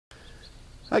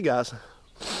Hi guys.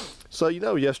 So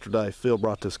yesterday Phil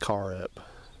brought this car up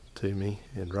to me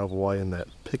and drove away in that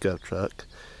pickup truck,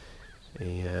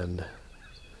 and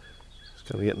it's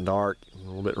kind of getting dark, a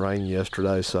little bit rainy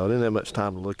yesterday, so I didn't have much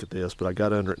time to look at this, but I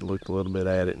got under it and looked a little bit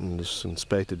at it and just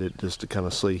inspected it just to kind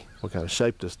of see what kind of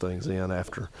shape this thing's in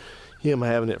after him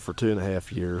having it for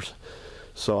 2.5 years.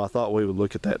 So I thought we would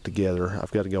look at that together.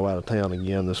 I've got to go out of town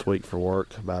again this week for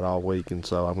work, about all week, and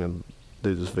so I'm going to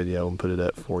do this video and put it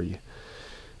up for you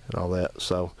and all that.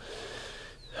 So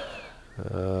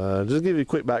just give you a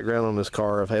quick background on this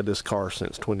car. I've had this car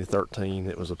since 2013.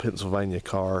 It was a Pennsylvania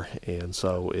car, and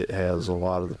so it has a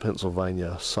lot of the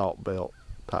Pennsylvania salt belt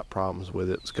type problems with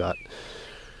it. It's got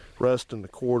rust in the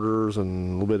quarters and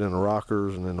a little bit in the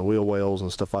rockers and in the wheel wells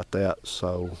and stuff like that.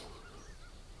 So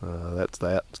that's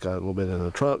that. It's got a little bit in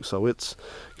the trunk, so it's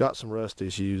got some rust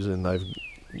issues, and I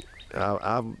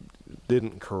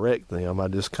didn't correct them. I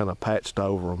just kind of patched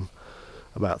over them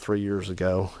about 3 years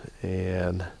ago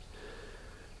and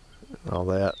all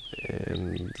that,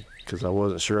 and because I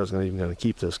wasn't sure I was even going to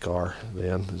keep this car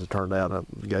then. As it turned out, I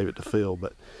gave it to Phil,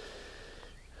 but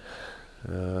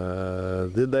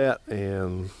did that,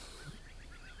 and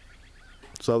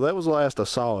so that was the last I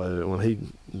saw of it when he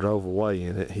drove away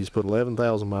in it. He's put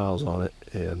 11,000 miles on it,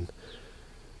 and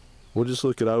we'll just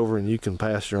look it over and you can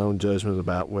pass your own judgment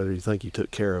about whether you think he took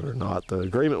care of it or not. The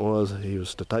agreement was he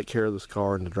was to take care of this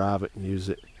car and to drive it and use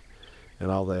it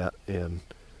and all that, and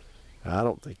I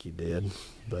don't think he did,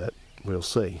 but we'll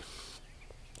see.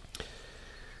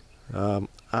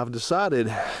 I've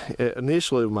decided,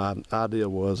 initially my idea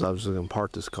was I was going to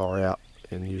part this car out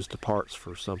and use the parts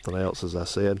for something else, as I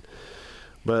said,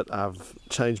 but I've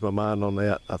changed my mind on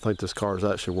that. I think this car is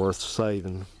actually worth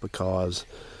saving, because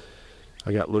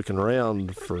I got looking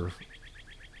around for,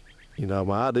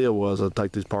 my idea was I'd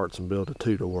take these parts and build a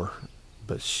two-door,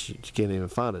 but you can't even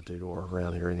find a two-door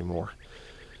around here anymore.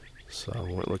 So I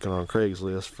went looking on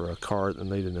Craigslist for a car that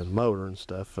needed a motor and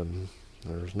stuff, and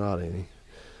there's not any.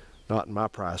 Not in my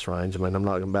price range. I mean, I'm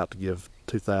not about to give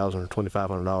 $2,000 or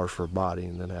 $2,500 for a body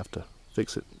and then have to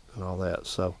fix it and all that.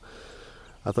 So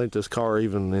I think this car,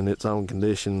 even in its own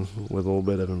condition with a little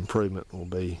bit of improvement, will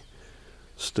be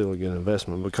still a good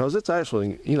investment, because it's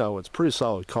actually, it's a pretty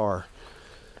solid car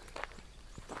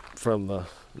from the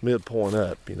midpoint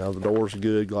up. The doors are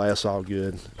good, glass all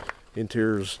good,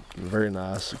 interior's very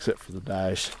nice except for the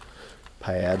dash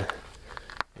pad,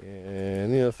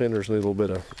 and fenders need a little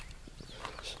bit of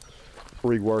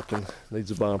reworking, needs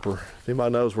a bumper. If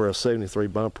anybody knows where a 73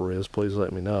 bumper is, please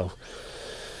let me know.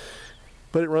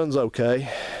 But it runs okay,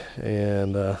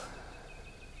 and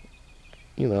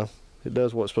it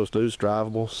does what it's supposed to do. It's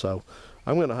drivable, so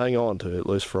I'm going to hang on to it at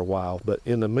least for a while. But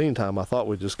in the meantime, I thought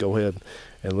we'd just go ahead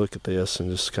and look at this and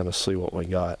just kind of see what we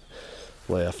got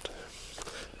left.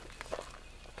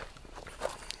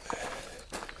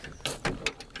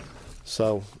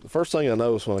 So the first thing I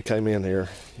noticed when I came in here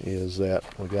is that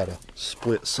we got a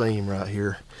split seam right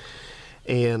here,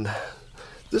 and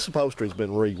this upholstery's been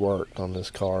reworked on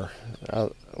this car. I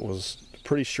was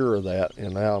pretty sure of that,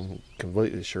 and now I'm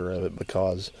completely sure of it,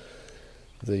 because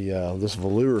the this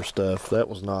velour stuff, that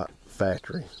was not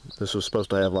factory. This was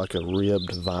supposed to have like a ribbed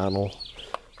vinyl.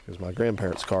 It was my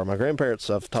grandparents' car. My grandparents,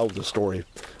 I've told this story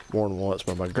more than once,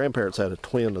 but my grandparents had a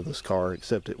twin of this car,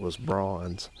 except it was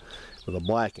bronze with a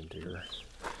black interior.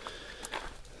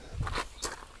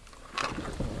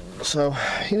 So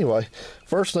anyway,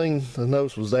 first thing I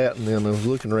noticed was that, and then I was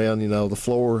looking around. The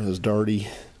floor is dirty,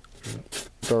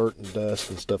 dirt and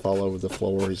dust and stuff all over the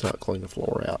floor. He's not cleaned the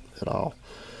floor out at all.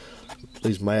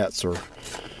 These mats are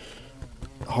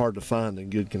hard to find in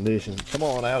good condition. Come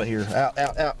on out of here. Out,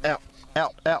 out, out, out,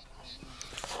 out, out.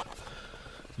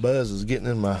 Buzz is getting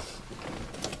in my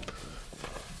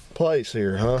place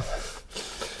here, huh?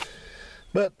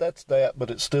 But that's that, but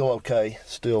it's still okay,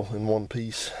 still in one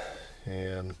piece,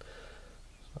 and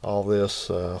all this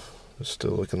is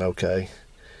still looking okay.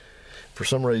 For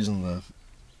some reason, the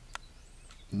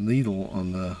needle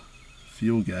on the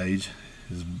fuel gauge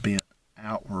is bent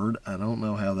outward. I don't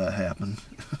know how that happened.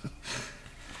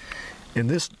 And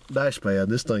this dash pad,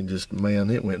 this thing just, man,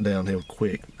 it went downhill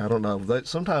quick. I don't know,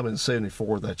 sometime in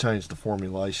 '74 they changed the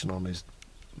formulation on these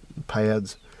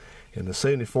pads, and the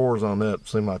 74s on up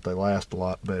seem like they last a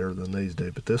lot better than these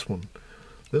do. But this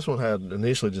one had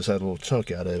initially just had a little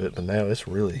chunk out of it, but now it's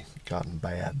really gotten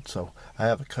bad. So I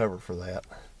have a cover for that.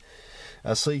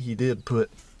 I see he did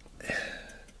put,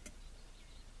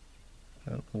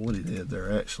 I don't know what he did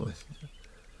there actually.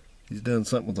 He's done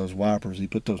something with those wipers. He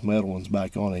put those metal ones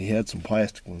back on it. He had some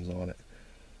plastic ones on it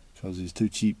because he's too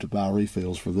cheap to buy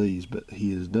refills for these, but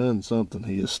he has done something.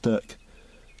 He has stuck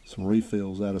some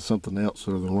refills out of something else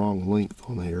that are the wrong length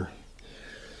on here.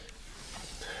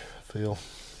 Fill.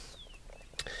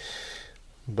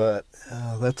 But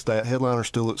that's that. Headliner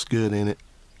still looks good in it.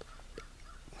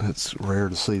 It's rare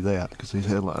to see that because these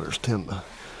headliners tend to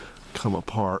come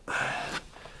apart.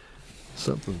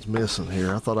 Something's missing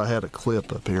here. I thought I had a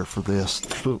clip up here for this.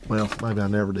 Well, maybe I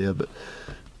never did, but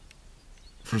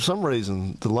for some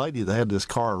reason, the lady that had this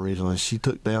car originally, she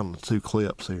took down the two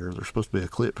clips here. There's supposed to be a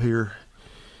clip here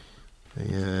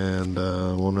and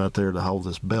one right there to hold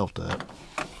this belt up.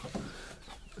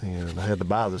 And I had to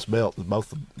buy this belt.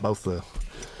 Both the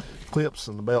clips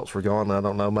and the belts were gone. I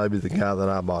don't know, maybe the guy that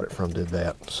I bought it from did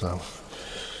that. So,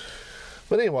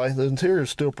 but anyway, the interior is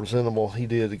still presentable. He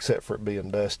did, except for it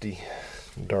being dusty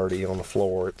and dirty on the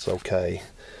floor. It's okay.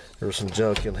 There's some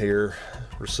junk in here.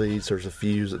 Receipts. There's a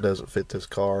fuse that doesn't fit this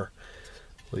car.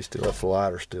 At least he left the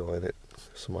lighter still in it.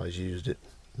 Somebody's used it.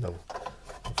 No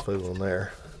fooling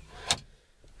there.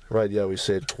 Radio, he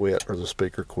said quit, or the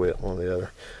speaker quit, one or the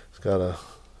other. It's got a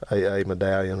AA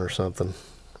medallion or something.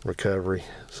 Recovery.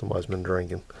 Somebody's been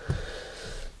drinking.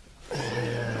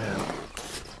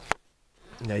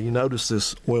 Now you notice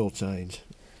this oil change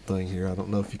thing here. I don't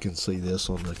know if you can see this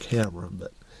on the camera,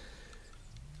 but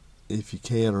if you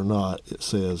can or not, it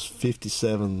says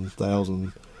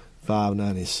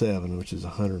 57,597, which is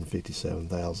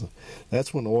 157,000.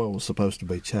 That's when the oil was supposed to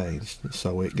be changed.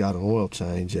 So it got an oil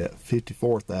change at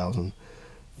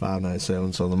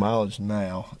 54,597. So the mileage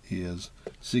now is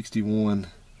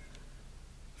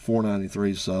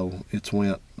 61,493. So it's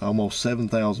went almost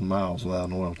 7,000 miles without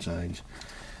an oil change.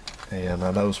 And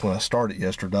I noticed when I started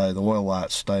yesterday, the oil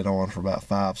lights stayed on for about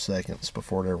 5 seconds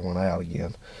before it ever went out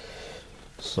again.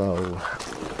 So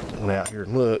I went out here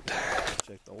and looked,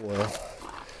 checked the oil.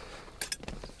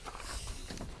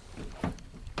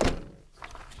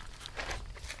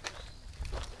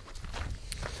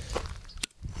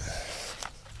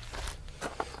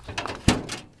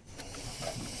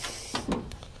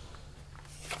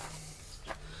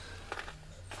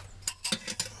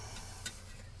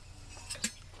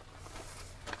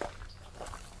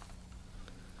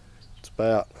 It's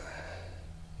about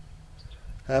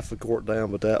half a quart down,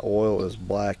 but that oil is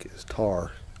black as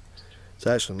tar. It's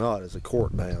actually not, it's a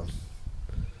quart down.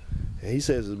 And he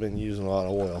says it's been using a lot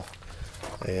of oil.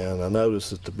 And I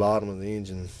noticed at the bottom of the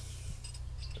engine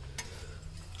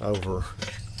over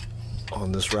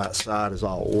on this right side is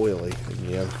all oily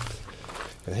again.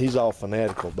 And he's all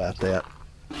fanatical about that.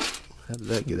 How did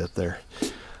that get up there?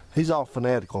 He's all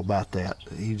fanatical about that.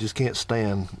 He just can't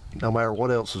stand, no matter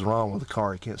what else is wrong with the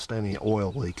car, he can't stand any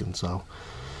oil leaking. So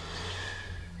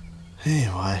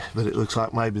anyway, but it looks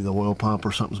like maybe the oil pump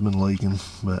or something's been leaking,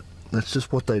 but that's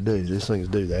just what they do. These things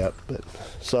do that. But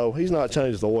so he's not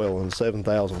changed the oil in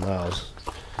 7,000 miles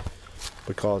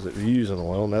because it's using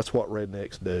oil, and that's what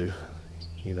rednecks do.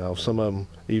 You know, some of them,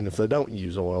 even if they don't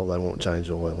use oil, they won't change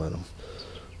the oil in them.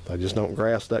 They just don't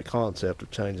grasp that concept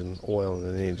of changing oil in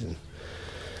an engine.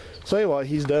 So anyway,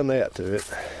 he's done that to it,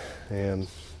 and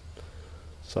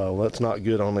so that's not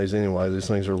good on these anyway. These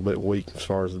things are a little bit weak as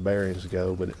far as the bearings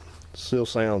go, but it still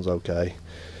sounds okay.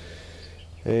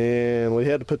 And we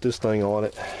had to put this thing on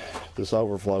it, this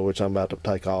overflow, which I'm about to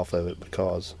take off of it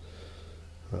because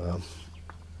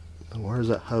where's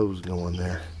that hose going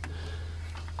there?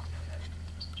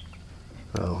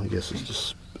 Oh, I guess it's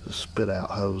just a spit out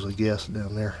hose, I guess,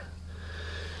 down there.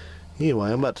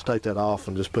 Anyway, I'm about to take that off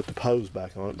and just put the hose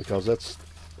back on it because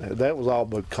that was all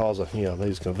because of him.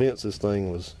 He's convinced this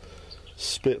thing was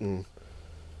spitting.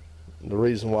 The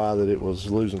reason why that it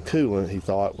was losing coolant, he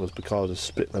thought, was because it's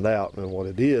spitting it out, and what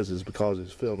it is because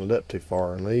it's filling it up too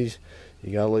far. And these,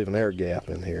 you gotta leave an air gap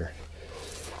in here.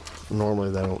 Normally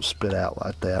they don't spit out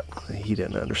like that. He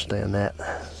didn't understand that,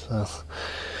 so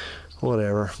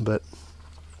whatever. But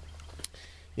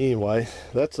anyway,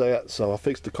 that's that. So I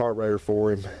fixed the carburetor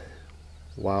for him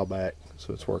a while back,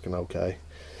 so it's working okay.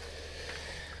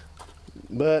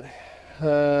 But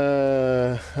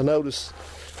I noticed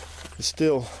it's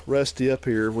still rusty up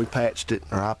here. We patched it,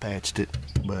 or I patched it,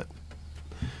 but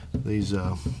these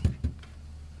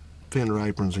fender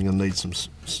aprons are going to need some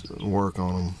work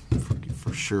on them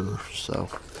for sure. So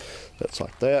that's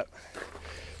like that.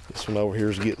 This one over here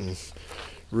is getting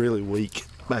really weak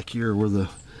back here where the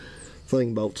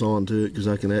thing bolts onto it, because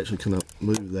I can actually kind of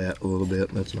move that a little bit,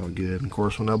 and that's not good. And of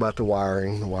course, we know about the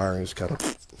wiring. The wiring is kind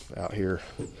of out here,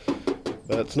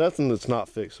 but it's nothing that's not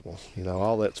fixable. You know,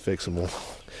 all that's fixable.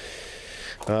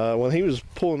 When he was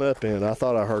pulling up in it, I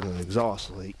thought I heard an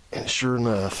exhaust leak, and sure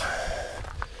enough,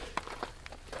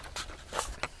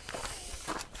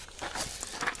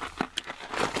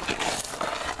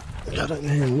 got in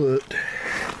here and looked.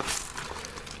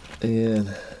 and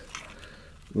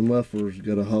the muffler's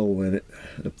got a hole in it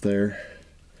up there,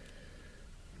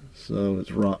 so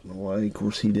it's rotting away. Of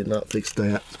course, he did not fix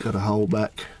that. It's got a hole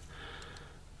back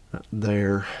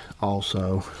there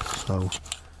also, so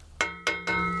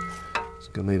it's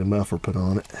gonna need a muffler put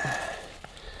on it.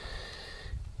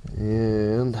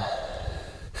 And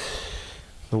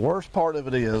the worst part of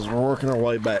it is we're working our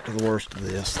way back to the worst of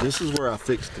this. This is where I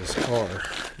fixed this car,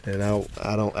 and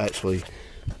I don't actually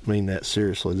mean that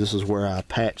seriously. This is where I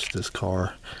patched this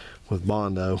car with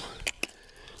Bondo,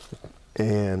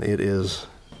 and it is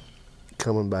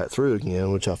coming back through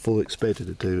again, which I fully expected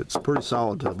it to. It's pretty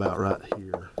solid to about right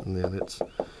here, and then it's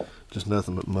just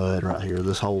nothing but mud right here.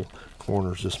 This whole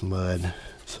corner is just mud.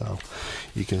 So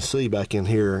you can see back in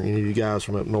here, any of you guys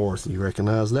from up north, you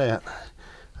recognize that.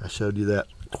 I showed you that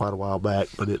quite a while back,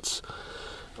 but it's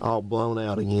all blown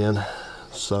out again.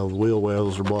 So the wheel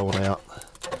wells are blowing out,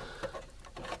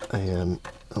 and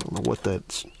I don't know what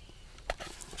that's,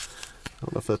 I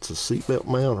don't know if that's a seatbelt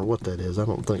mount or what that is. I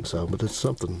don't think so, but it's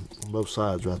something on both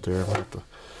sides right there. I'll have to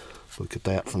look at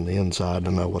that from the inside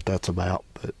to know what that's about.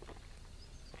 But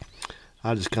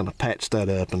I just kind of patched that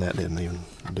up, and that didn't even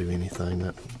do anything.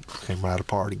 That came right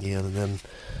apart again. And then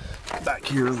back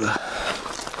here,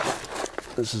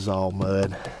 this is all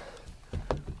mud.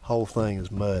 Whole thing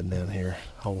is mud down here.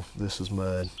 This is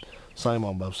mud. Same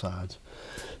on both sides.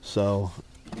 So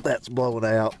that's blowing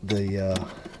out the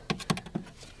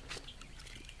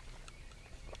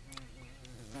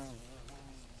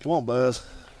come on, Buzz.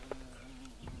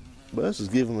 Buzz is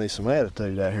giving me some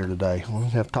attitude out here today. We're gonna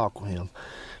have to talk with him.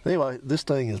 Anyway, this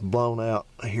thing is blown out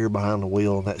here behind the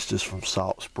wheel, and that's just from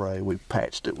salt spray. We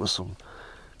patched it with some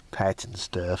patching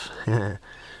stuff.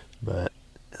 But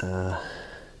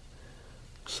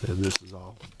so this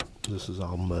is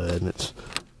all mud, and it's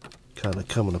kind of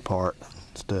coming apart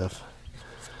and stuff,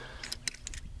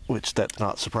 which that's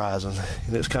not surprising.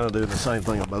 And it's kind of doing the same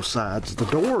thing on both sides. The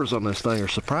doors on this thing are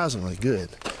surprisingly good.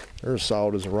 They're as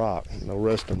solid as a rock. No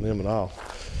rust in them at all.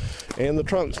 And the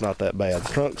trunk's not that bad.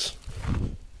 The trunk's,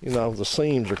 you know, the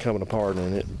seams are coming apart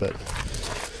in it, but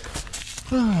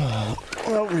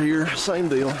over here, same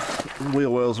deal. The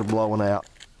wheel wells are blowing out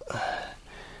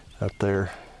up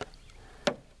there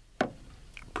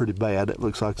pretty bad. It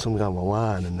looks like some kind of a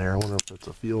line in there. I wonder if it's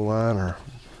a fuel line or,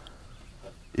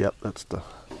 yep, that's the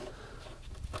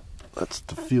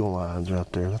fuel lines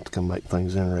right there. That's gonna make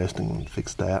things interesting when we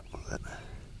fix that.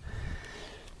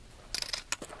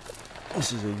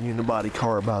 This is a unibody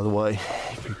car, by the way,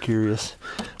 if you're curious.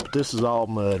 But this is all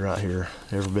mud right here,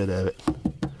 every bit of it.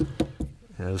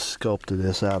 And I sculpted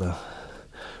this out of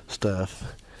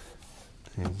stuff.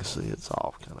 And you can see it's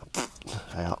all kind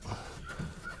of out.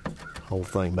 Whole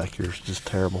thing back here is just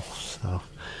terrible. So,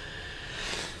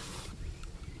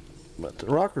 but the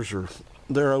rockers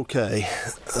they're okay.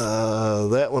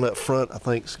 That one up front, I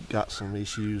think's got some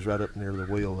issues right up near the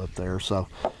wheel up there. So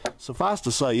suffice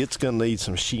to say, it's going to need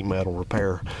some sheet metal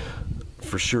repair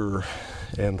for sure,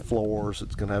 and floors.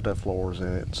 It's going to have floors in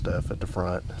it and stuff at the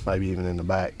front, maybe even in the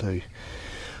back too.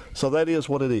 So that is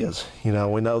what it is. You know,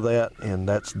 we know that, and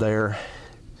that's there.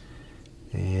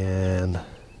 And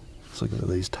let's look at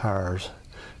these tires,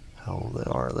 how old they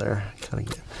are there. Kind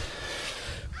of get.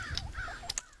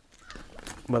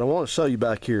 But I want to show you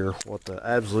back here what the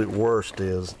absolute worst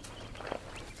is.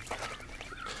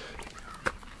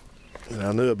 And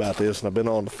I knew about this, and I've been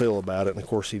on to Phil about it, and of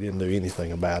course he didn't do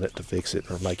anything about it to fix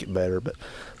it or make it better. But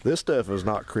this stuff is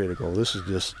not critical. This is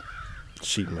just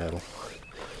sheet metal.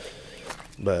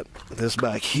 But this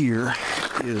back here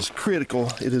is critical.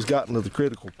 It has gotten to the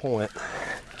critical point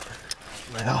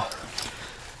now.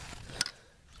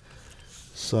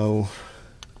 So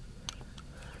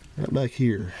right back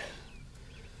here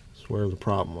is where the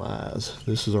problem lies.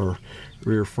 This is our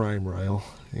rear frame rail,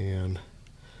 and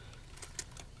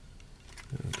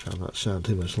I'm not shining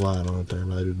too much light on it there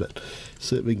maybe, but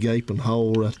see that big gaping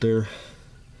hole right there?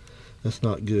 That's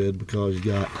not good, because you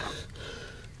got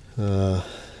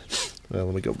well,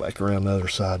 let me go back around the other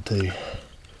side too.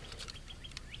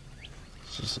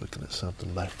 Just looking at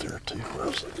something back there too. I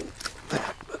was looking at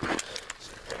that, but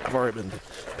I've already been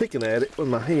picking at it with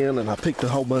my hand, and I picked a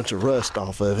whole bunch of rust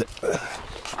off of it. It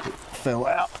fell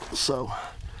out. So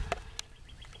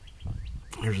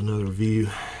here's another view.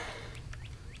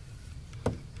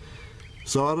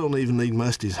 So I don't even need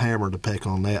Musty's hammer to peck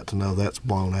on that to know that's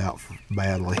blown out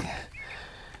badly.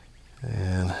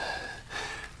 And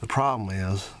the problem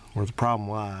is, where the problem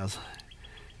lies,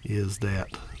 is that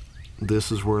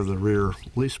this is where the rear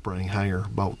leaf spring hanger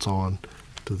bolts on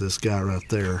to this guy right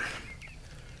there.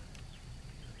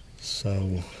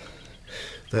 So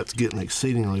that's getting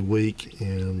exceedingly weak,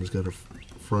 and it's got a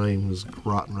frame is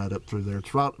rotting right up through there. It's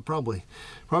probably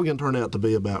going to turn out to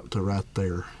be about to right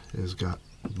there. Has got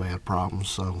bad problems.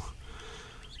 So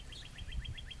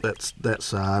that's that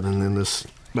side, and then this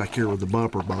back here with the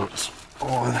bumper bolts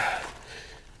on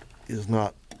is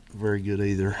not very good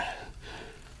either.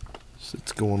 So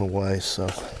it's going away. So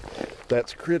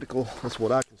that's critical. That's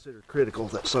what I consider critical.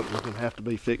 That's something that's going to have to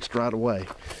be fixed right away.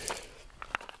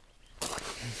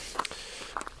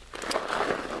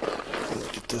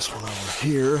 This one over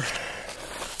here.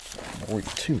 Don't worry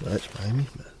too much, maybe.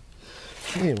 But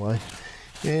anyway,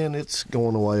 and it's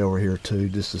going away over here too,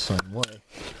 just the same way.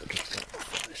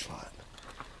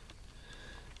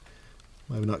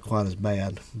 Maybe not quite as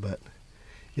bad, but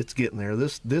it's getting there. The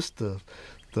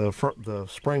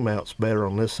spring mount's better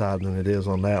on this side than it is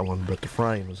on that one, but the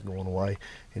frame is going away.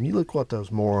 And you look what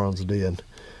those morons did.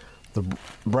 The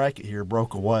bracket here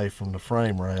broke away from the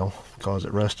frame rail because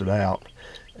it rusted out,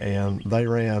 and they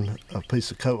ran a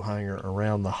piece of coat hanger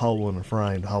around the hole in the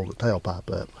frame to hold the tailpipe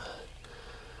up.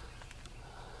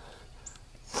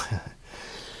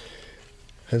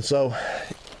 And so,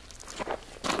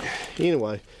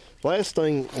 anyway, last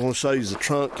thing I want to show you is the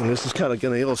trunk, and this is kind of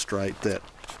going to illustrate that,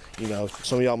 you know,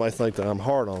 some of y'all may think that I'm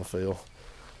hard on Phil,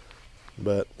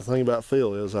 but the thing about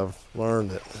Phil is I've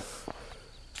learned that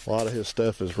a lot of his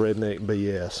stuff is redneck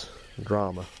BS,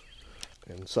 drama.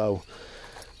 And so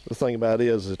the thing about it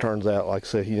is, it turns out, like I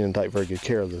said, he didn't take very good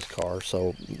care of this car.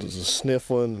 So there's a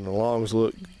sniffling and a long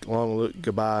look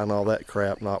goodbye and all that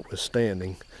crap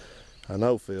notwithstanding, I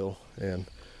know Phil, and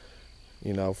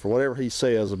you know, for whatever he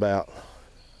says about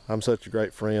I'm such a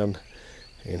great friend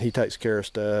and he takes care of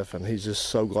stuff and he's just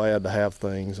so glad to have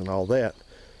things and all that,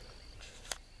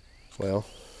 well,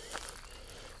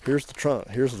 here's the trunk.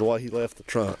 Here's the way he left the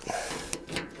trunk.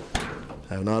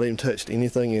 I have not even touched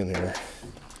anything in here.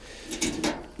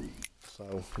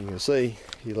 So you can see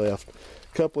he left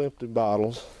a couple empty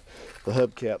bottles, the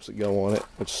hubcaps that go on it,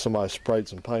 which somebody sprayed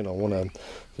some paint on one of them,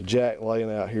 the jack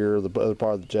laying out here, the other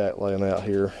part of the jack laying out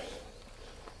here.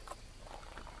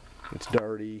 It's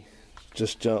dirty,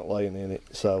 just junk laying in it.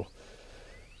 So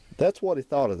that's what he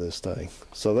thought of this thing.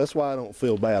 So that's why I don't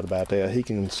feel bad about that. He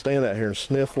can stand out here and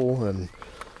sniffle and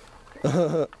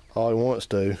all he wants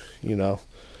to, you know,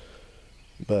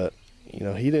 but you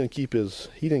know, he didn't keep his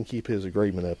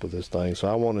agreement up with this thing, so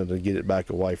I wanted to get it back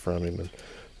away from him and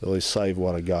at least save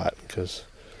what I got, because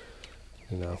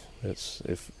you know, it's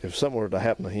if something were to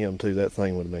happen to him too, that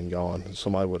thing would have been gone.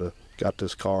 Somebody would have got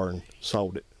this car and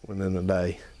sold it within a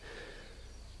day,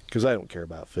 because they don't care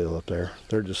about Phil up there.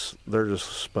 They're just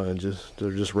sponges.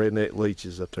 They're just redneck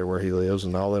leeches up there where he lives,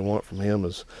 and all they want from him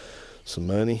is some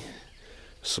money,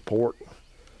 support,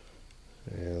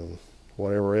 and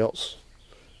whatever else,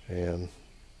 and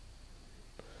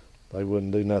they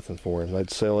wouldn't do nothing for him. They'd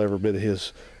sell every bit of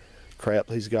his crap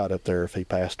he's got up there if he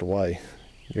passed away.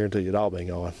 Guarantee you'd all be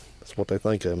gone. That's what they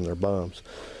think of him. They're bums.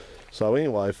 So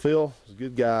anyway, Phil is a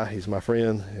good guy. He's my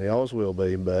friend. He always will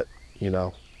be. But you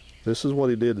know, this is what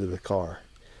he did to the car.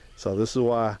 So this is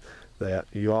why that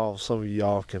some of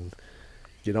y'all can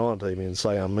get on to me and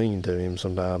say I'm mean to him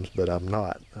sometimes, but I'm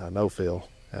not. I know Phil.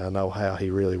 I know how he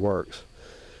really works.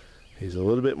 He's a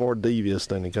little bit more devious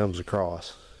than he comes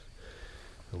across,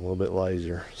 a little bit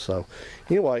lazier. So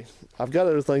anyway, I've got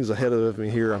other things ahead of me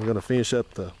here. I'm going to finish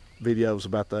up the videos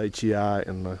about the HEI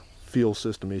and the fuel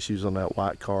system issues on that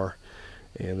white car,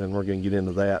 and then we're going to get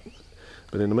into that.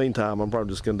 But in the meantime, I'm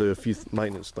probably just going to do a few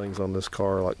maintenance things on this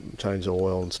car, like change the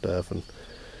oil and stuff and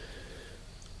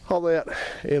all that,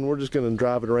 and we're just going to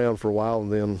drive it around for a while,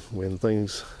 and then when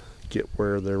things get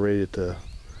where they're ready to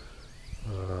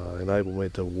enable me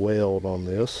to weld on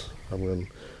this, I'm going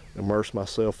to immerse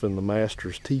myself in the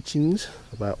master's teachings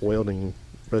about welding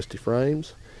rusty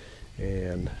frames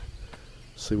and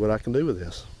see what I can do with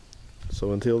this.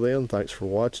 So until then, thanks for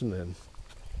watching, and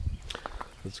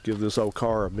let's give this old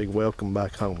car a big welcome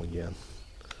back home again.